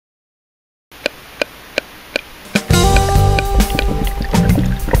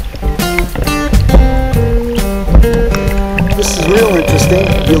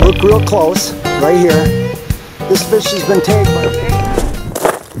interesting. If you look real close, right here, this fish has been tagged by me.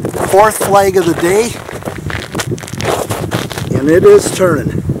 Fourth flag of the day, and it is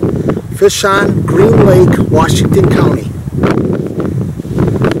turning. Fish on, Green Lake, Washington County.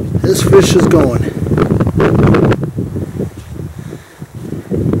 This fish is going.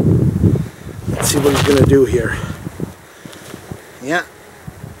 Let's see what he's going to do here. Yeah.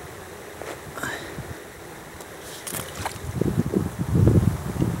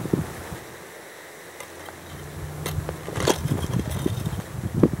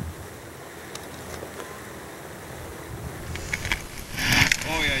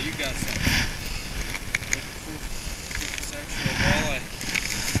 Oh yeah, you got some.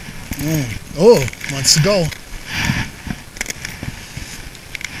 Oh, wants to go.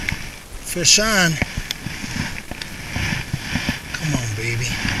 Fish on. Come on, baby.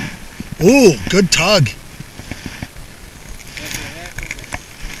 Ooh, good tug.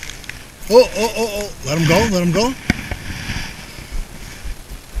 Oh. Let him go, let him go.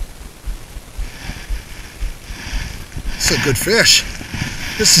 This is a good fish.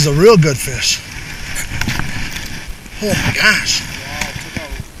 This is a real good fish. Oh my gosh.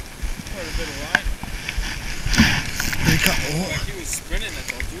 He was spinning it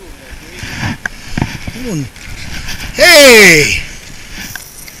though, too. Hey!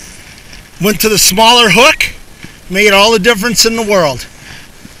 Went to the smaller hook, made all the difference in the world.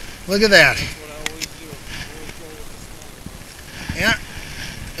 Look at that. That's what I always do. Yeah,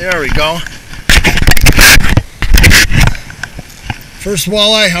 there we go. First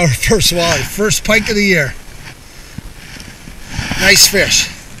pike of the year. Nice fish.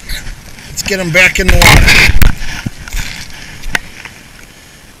 Let's get him back in the water.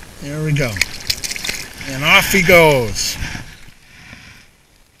 There we go. And off he goes.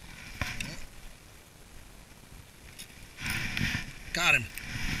 Got him.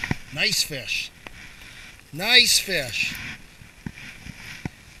 Nice fish. Nice fish.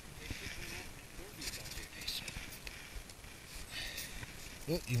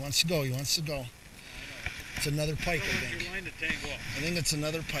 Oh, he wants to go. He wants to go. It's another pike, I think. I think it's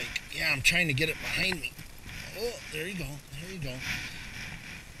another pike. Yeah, I'm trying to get it behind me. Oh, there you go. There you go.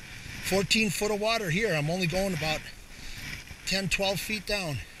 14 foot of water here. I'm only going about 10, 12 feet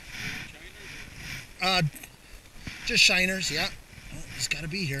down. Just shiners, yeah. Oh, he's got to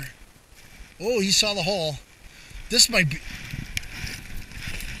be here. Oh, he saw the hole. This might be...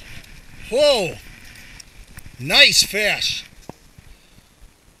 Whoa! Nice fish.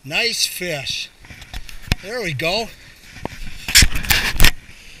 Nice fish. There we go.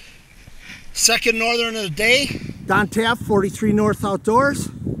 Second northern of the day. Don Taft, 43 North Outdoors.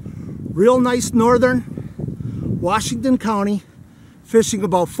 Real nice northern, Washington County. Fishing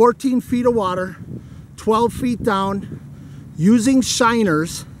about 14 feet of water, 12 feet down, using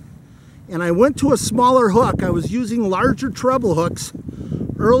shiners. And I went to a smaller hook. I was using larger treble hooks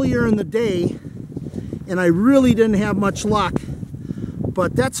earlier in the day, and I really didn't have much luck.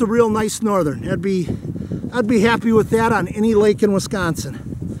 But that's a real nice northern. I'd be happy with that on any lake in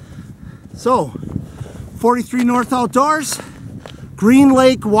Wisconsin. So, 43 North Outdoors, Green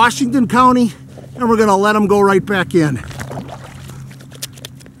Lake, Washington County, and we're gonna let them go right back in.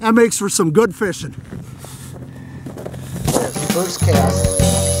 That makes for some good fishing. There's the first cast.